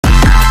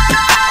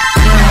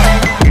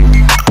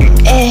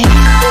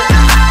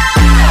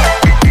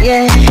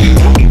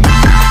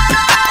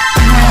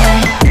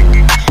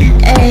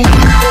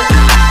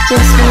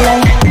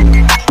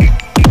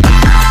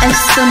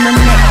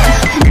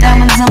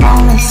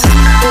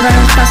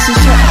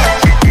Versace shirt,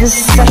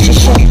 Versace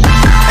shirt.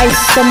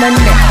 Ice on my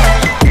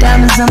neck,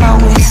 diamonds on my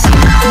waist.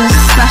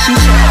 Versace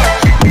shirt,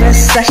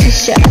 Versace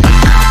shirt.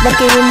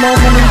 Lucky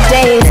remember the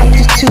days like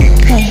the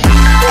toupee.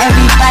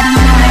 Everybody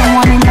know they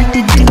want it like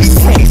the do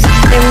sex.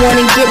 They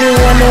wanna get me,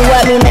 wanna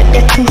wipe me like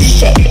that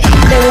couche.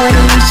 They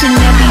wanna each and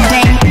every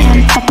day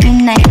and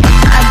fucking night.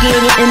 I get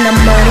it in the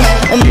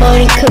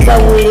morning cause I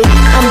with it.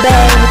 I'm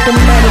bad with the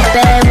money,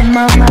 bad with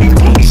my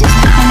bitches.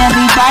 And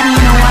everybody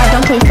know I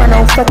don't pay for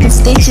no fucking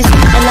stitches.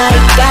 And I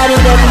got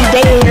it every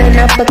day and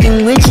I'm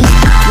fucking riches.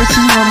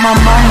 Riches with my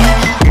money,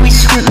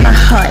 rich with my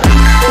heart.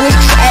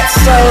 Rich at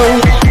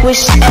soul,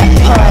 rich at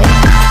heart.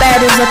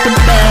 Bad as up the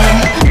band,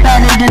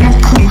 badder than a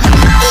coup.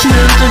 Shoot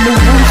through the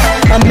roof,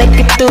 I make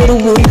it through the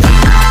roof.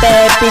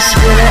 Bad bitch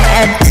with an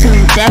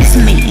attitude, that's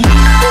me.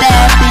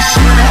 Bad bitch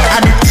with an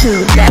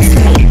attitude, that's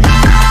me.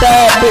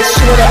 Bad bitch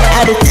with an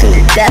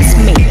attitude, that's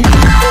me.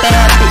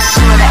 Bad bitch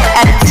with an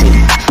attitude.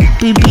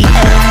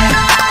 B.B.A,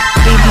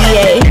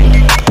 B.B.A,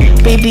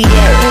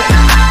 B.B.A,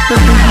 the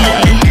B.B.A.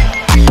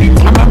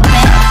 I'm a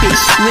bad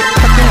bitch with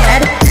fucking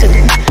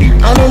attitude.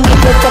 I don't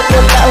give a fuck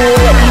about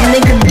what you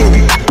niggas do.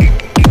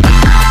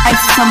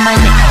 Ice on my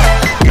neck,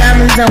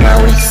 diamonds on my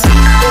waist.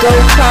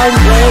 Gold cars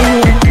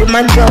wearing with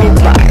my gold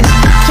bars.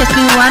 Catch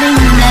me wanting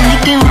you, not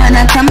licking when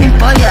I come in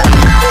for ya.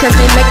 Cause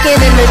we make it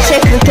in the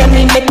check, we tell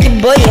me make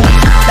it boy ya.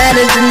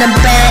 Badders in the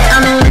bag, I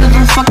don't give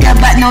a fuck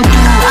about no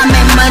dude. I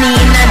make money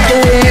and I do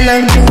it and I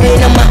do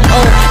it on my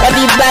own.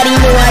 Everybody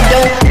know I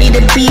don't need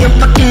to be a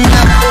fucking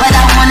no, but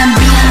I wanna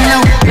be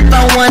alone if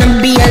I wanna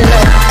be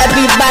alone.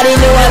 Everybody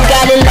know I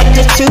got it like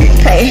the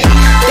toupee.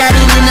 Got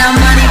it in that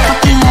money,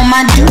 fucking on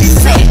my juice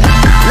say.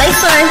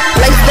 Lace on,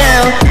 lace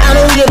down, I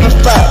don't give a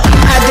fuck.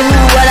 I do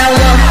what I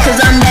want, cause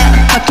I'm that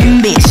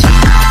fucking bitch.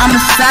 I'm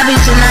a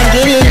savage and I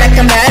get it like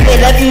I'm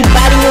rabbit.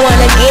 Everybody